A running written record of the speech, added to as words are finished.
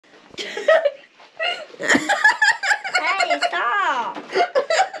Hey, stop!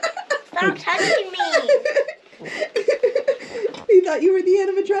 Stop touching me! He thought you were the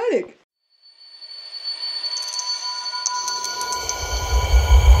animatronic.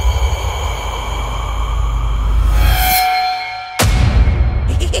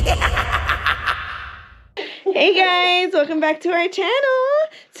 Hey guys, welcome back to our channel.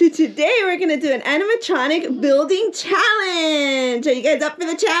 So today we're gonna do an animatronic building challenge. Are you guys up for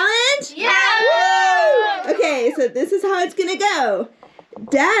the challenge? Yeah! Woo! Okay, so this is how it's gonna go.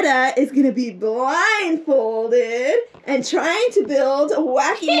 Dada is gonna be blindfolded and trying to build a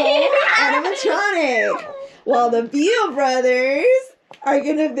wacky-mole animatronic, while the Beil Brothers are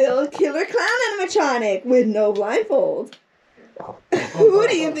gonna build Killer Clown animatronic with no blindfold. Who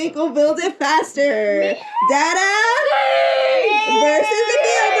do you think will build it faster? Dada versus the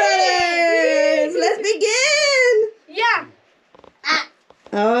Beil Brothers. Let's begin. Yeah.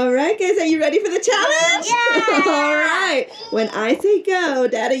 All right, guys, are you ready for the challenge? Yeah. All right. When I say go,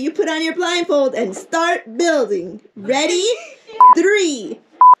 Dada, you put on your blindfold and start building. Ready? 3,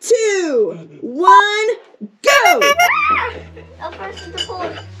 2, 1, go! I'll press the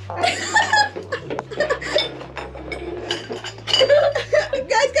board.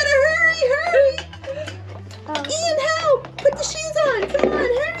 Guys, gotta hurry! Ian, help! Put the shoes on! Come on,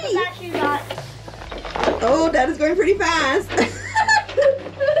 hurry! That you got. Oh, Dada's going pretty fast.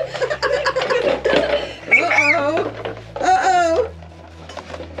 Uh-oh. Uh-oh.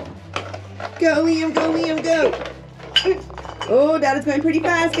 Go, Liam, go. Oh, Dada's going pretty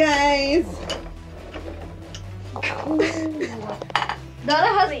fast, guys. Dada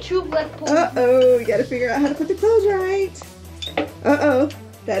has 2 left pulls. Uh-oh, you gotta figure out how to put the clothes right. Uh-oh,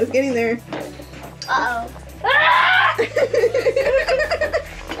 Dada's getting there. Uh-oh. Ah!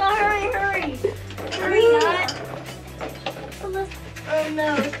 Oh, hurry. Hurry, not. Oh,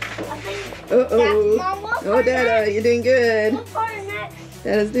 no. I think Uh-oh. Mom, what Oh, part Dada, next? you're doing good. What part is next?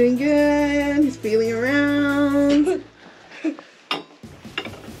 Dada's doing good. He's feeling around.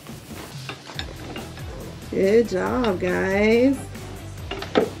 Good job, guys.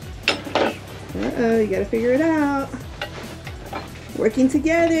 Uh-oh, you gotta figure it out. Working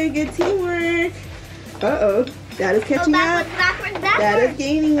together, good teamwork. Uh-oh, Dada's catching up. Backwards. Dada's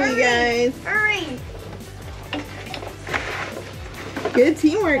gaining on you guys. Hurry. Good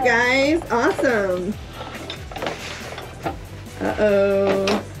teamwork, guys. Awesome. Uh-oh,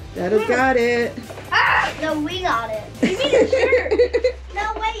 Dada's got it. Ah! No, we got it. You need a shirt.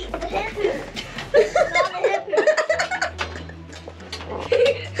 No, wait. The hip hoop. Not the hip hoop.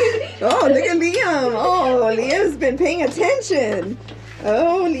 Oh, look at Liam. Oh, Liam's been paying attention.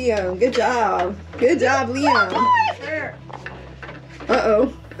 Oh, Liam, good job. Good job, Liam.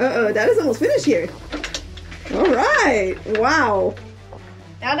 Uh-oh. Uh-oh, Dada's almost finished here. All right. Wow.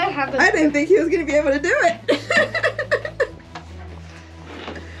 Now that happens. I didn't think he was going to be able to do it.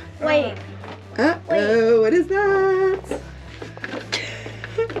 Wait. Uh-oh, what is that?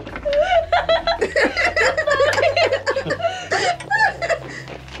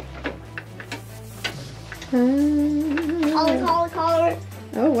 Collar.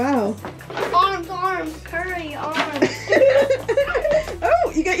 Oh, wow. Arms. Hurry, arms.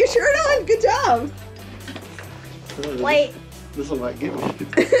 Oh, you got your shirt on. Good job. Wait. This will not give me.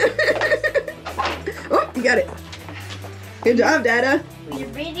 Oh, you got it. Good job, Dada. We're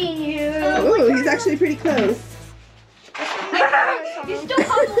beating you. Oh, he's actually pretty close. You still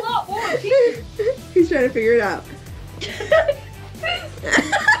have a lot more. He's trying to figure it out.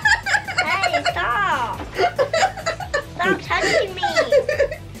 Hey, stop. Stop touching me.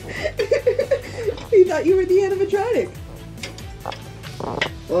 He thought you were the animatronic.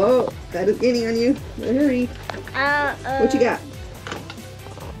 Whoa, Dada's gaining on you. Hurry. What you got?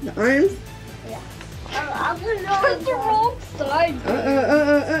 The arms? I'll put it on the wrong side.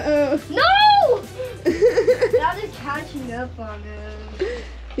 Uh-oh. No! That is catching up on him.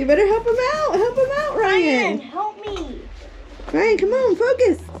 You better help him out. Help him out, Ryan. Help me. Ryan, come on,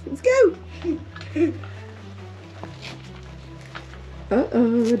 focus. Let's go.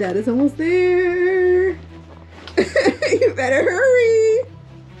 Uh-oh, Dada's almost there. You better hurry.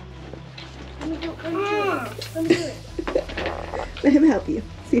 Let me do it. Let him help you.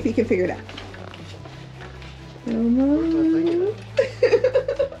 See if he can figure it out. Come on.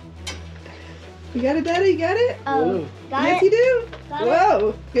 You got it, Dada? You got it? Oh, got Yes, it? you do. Got it?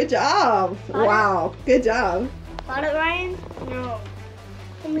 Whoa, good job. Got it? Wow, good job. Got it, Ryan? No.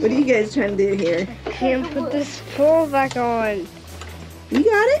 What are you guys trying to do here? Can't put this pole back on. You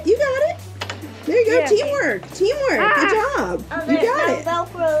got it. You got it. There you go. Yeah. Teamwork. Teamwork. Good job. Oh, You got no it.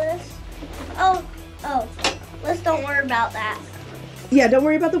 Velcro this. Oh. Let's don't worry about that. Yeah, don't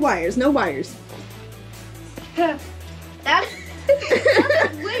worry about the wires. No wires. That's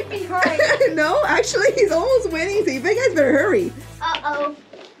way behind. No, actually, he's almost winning, so you big guys better hurry. Uh-oh.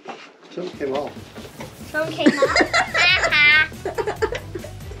 Some came off. Some came out.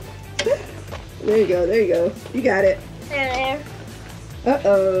 There you go, there you go. You got it. There.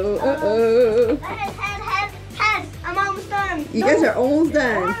 Uh-oh, uh-oh. Head. I'm almost done. You guys are almost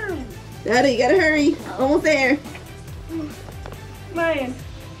done. Arm. Dada, you gotta hurry. Almost there. Mine.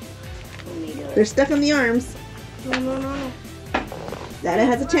 They're stuck on the arms. No. Dada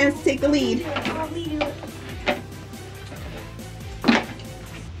has a chance to take the lead. Let me do it.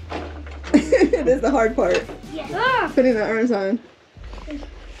 This is the hard part. Yeah. Putting the arms on.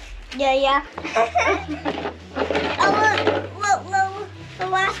 Yeah. Oh, look. The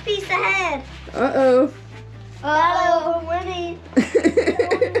last piece ahead. Uh-oh. Uh-oh. We're winning.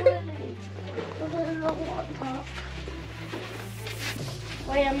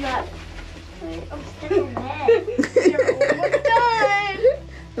 Wait, I'm not. Wait, I'm still in head. We're almost done.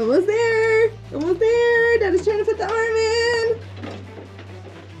 Almost there. Almost there. Dada's trying to put the arm in.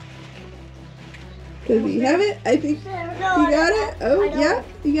 Does he have it? I think No, you got it. Oh, yeah.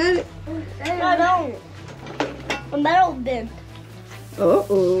 You got it. No, I don't. The metal bent.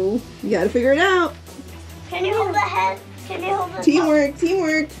 Uh-oh. You gotta figure it out. Can you hold the head? Can you hold the Teamwork.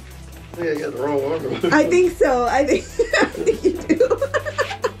 I think I got the wrong arm. I think so. I think you do.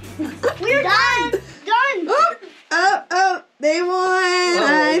 We're done. Oh, they won.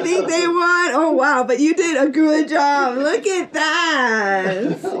 I think they won. Oh, wow. But you did a good job. Look at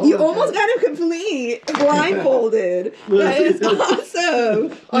that. You almost got him complete. Blindfolded. That is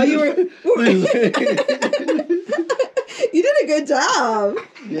awesome. Oh, you were... You did a good job.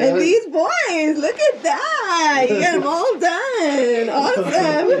 Yeah. And these boys, look at that. You got them all done.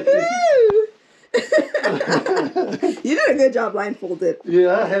 Awesome. Woo-hoo. You did a good job blindfolded.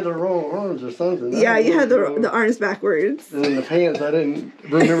 Yeah, I had the wrong arms or something. Yeah, you had the arms backwards. And then the pants, I didn't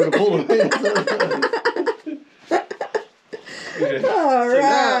remember to pull the pants. Okay. All So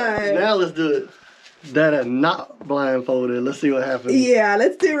right. now let's do it. Dada not blindfolded. Let's see what happens. Yeah,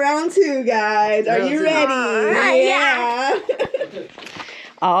 let's do round 2, guys. Are Round you 2. ready? Yeah.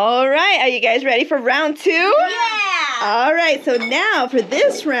 All right. Are you guys ready for round 2? Yeah. All right. So now for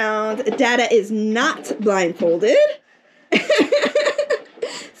this round, Dada is not blindfolded.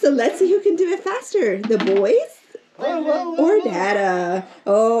 So let's see who can do it faster. The boys or Dada?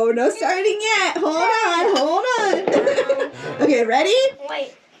 Oh, no starting yet. Hold on. Okay, ready?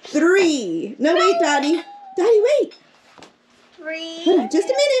 Wait. 3. No, wait, Daddy. Daddy, wait. 3. Hold on, just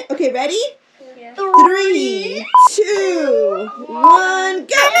a minute. Okay, ready? Yeah. 3, 2, 1,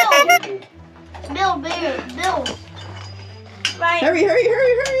 go! Bill. Right.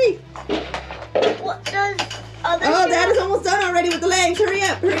 Hurry. What does other Oh, shoe- Dad is almost done already with the legs. Hurry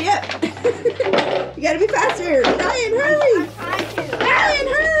up. You gotta be faster. Ryan, hurry. I'm trying to. Ryan,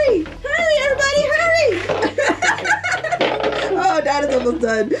 hurry. Everybody, hurry. Oh, Dad is almost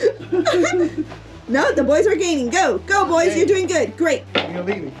done. No, the boys are gaining. Go, boys. You're doing good. Great. You're going to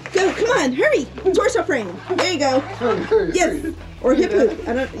beat me. Go, come on, hurry. Torso frame. There you go. Hurry. Yes. Or hip hoop.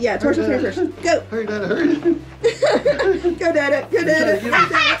 I don't. Yeah, torso frame first. Go. Hurry, Dada, hurry. Go, Dada. Go, Dada. You're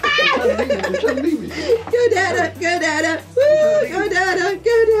trying to beat me. Go, Dada. Woo. Go, Dada.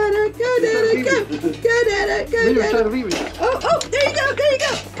 Go. Go, Dada. You're trying to beat me. Oh, there you go.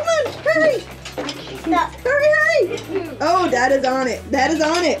 Come on, hurry. Hurry. Oh, Dada's on it.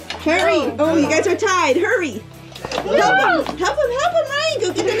 Hurry. Oh, you guys are tied. Hurry. Help him, Ryan.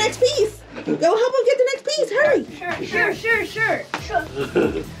 Go get the next piece. Go help him get the next piece. Hurry. Sure.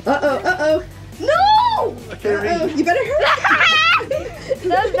 Uh-oh. No! I can't read. You better hurry.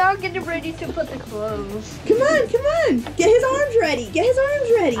 That's now getting ready to put the clothes. Come on. Get his arms ready. Be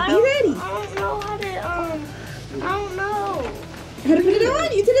ready. I don't know how to, I don't know. How to put it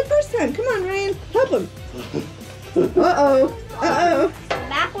on? You did it first time. Come on, Ryan. Help him. Uh-oh.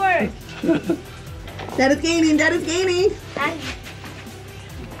 Backwards. Dada's gaining.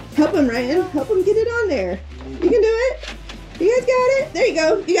 Help him, Ryan. Help him get it on there. You can do it. You guys got it. There you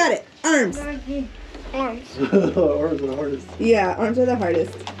go. You got it. Arms. Arms. Arms are the hardest. Yeah, arms are the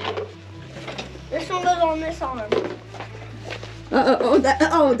hardest. This one goes on this arm. Oh,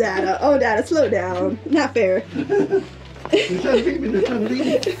 Dada. Slow down. Not fair. They're trying to beat me.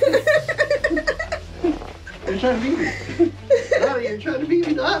 Dada, you're trying to beat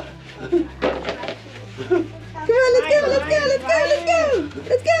me, Dada. Come on, let's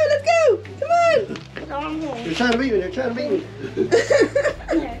go. Come on. They're trying to beat me.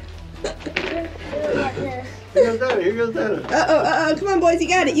 Here goes Dada. Come on, boys. You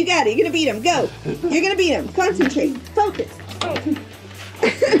got it. You're gonna beat him. Go. You're gonna beat him. Concentrate. Focus.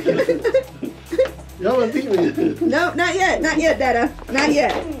 Y'all wanna beat me? No, not yet, Dada. Not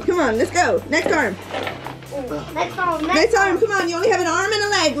yet. Come on, let's go. Next arm. Next arm. Next arm, come on. You only have an arm and a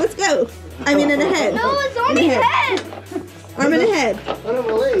leg. Let's go. I mean, and a head. No, it's only head. Arm and a head. I know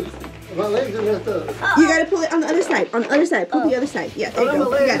my legs. My legs are messed up. You gotta pull it on the other side. On the other side. Pull the other side. Yeah, there you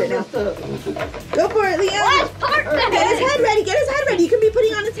go. You got it now. Go for it, Leann. Get his head ready. Get his head ready. You can be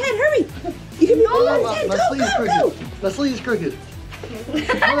putting on his head. Hurry. You can be putting on his head. My Go, sleeve's go, go. crooked. My sleeve's crooked.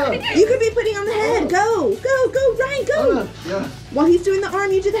 You could be putting on the head. Go, go, go, Ryan, go. Yeah. While he's doing the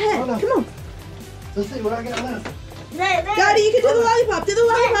arm, you do the head. Come on. Let's see what I got left. There. Got it. You can do the lollipop. Do the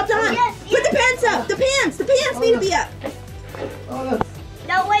lollipop, Don. Yes, Put the pants up. The pants. The pants need to be up. Oh no.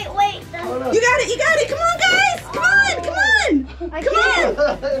 No, wait. Oh no. You got it. You got it. Come on, guys. Come on. Come on. Come on.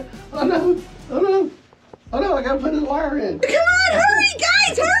 Oh no. Oh no. Oh no, I gotta put his wire in. Come on. Hurry,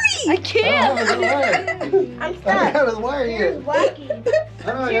 guys. Hurry. I can't. I don't have his wire. I'm I don't stuck. have his wire Here's yet. wacky. I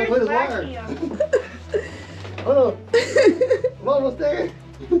know I gotta put his wire. Oh no. I'm almost there.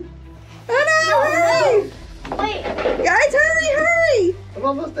 Oh no. Hurry. Wait. Guys, hurry. I'm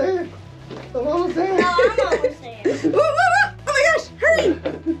almost there. I'm almost there. No, I'm almost there. Whoa. Oh my gosh. Hurry.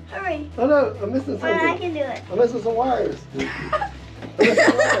 Hurry. Oh no, I'm missing But I something. can do it. I'm missing some wires. I'm missing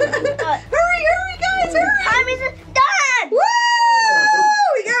some wires. Hurry, guys. Hurry. Time is done. Woo!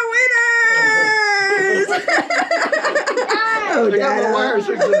 We got winners! Oh, I got my wires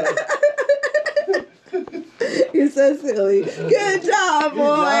Dada. fixed up. You're so silly. Good job, boys.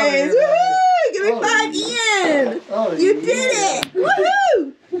 Iann. Woohoo! Give me Oh, 5, Ian. Oh, You did it.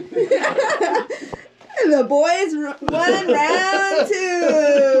 Woohoo! And the boys won round 2.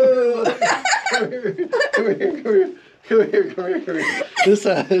 Come here. This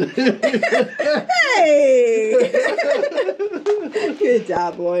side. Hey! Good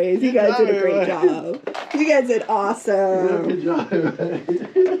job, boys. You guys did a great job. You guys did awesome. Good job.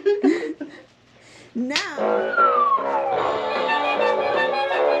 Now.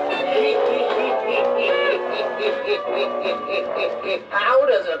 How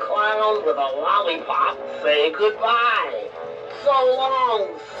does a clown with a lollipop say goodbye? So long,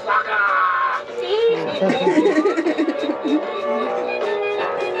 sucker!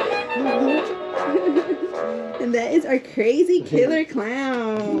 And that is our crazy killer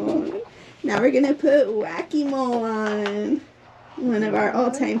clown. Now we're gonna put Wacky Mole on. One of our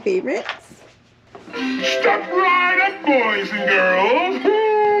all-time favorites. Step right up, boys and girls.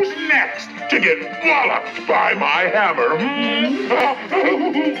 Who's next to get walloped by my hammer?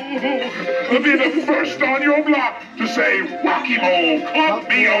 Be the first on your block to say, Wacky Mole, clump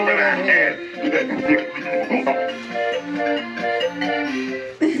me over the head.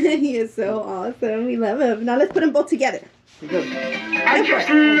 He is so awesome. We love him. Now let's put them both together. I just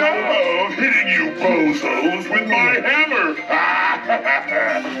love hitting you bozos with my hammer.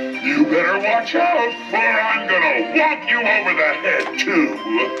 You better watch out, or I'm gonna whop you over the head, too.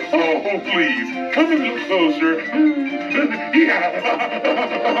 Oh, please, come a little closer. Yeah.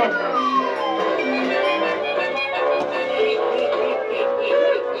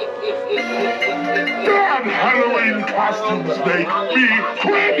 Damn Halloween costumes make me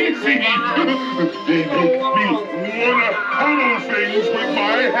crazy. They make me wanna pummel things with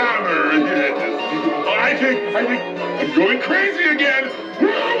my hammer. I think I'm going crazy again.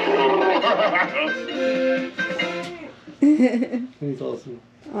 He's awesome.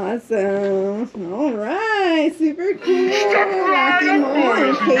 Awesome. All right. Super cool. Step right Wacky up, Mole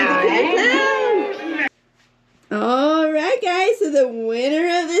and boys and Crazy Killer girls. Clown. All right, guys. So the winner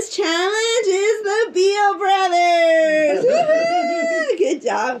of this challenge is the Beil Brothers. Woohoo! Good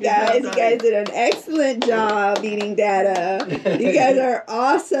job, guys. You guys did an excellent job beating Dada. You guys are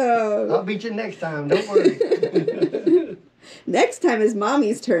awesome. I'll beat you next time. Don't worry. Next time is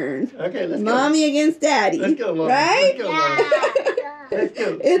Mommy's turn. Okay, let's go. Mommy against Daddy. Let's go, Mommy. Right? Let's go, Mommy. Let's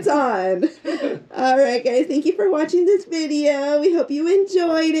go. It's on. All right, guys. Thank you for watching this video. We hope you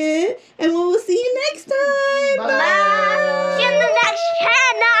enjoyed it. And we will see you next time. Bye. Bye. See you in the next channel.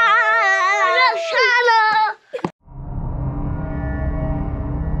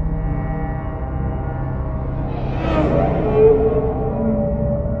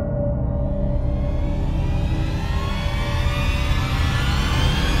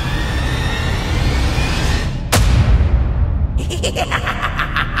 Yeah.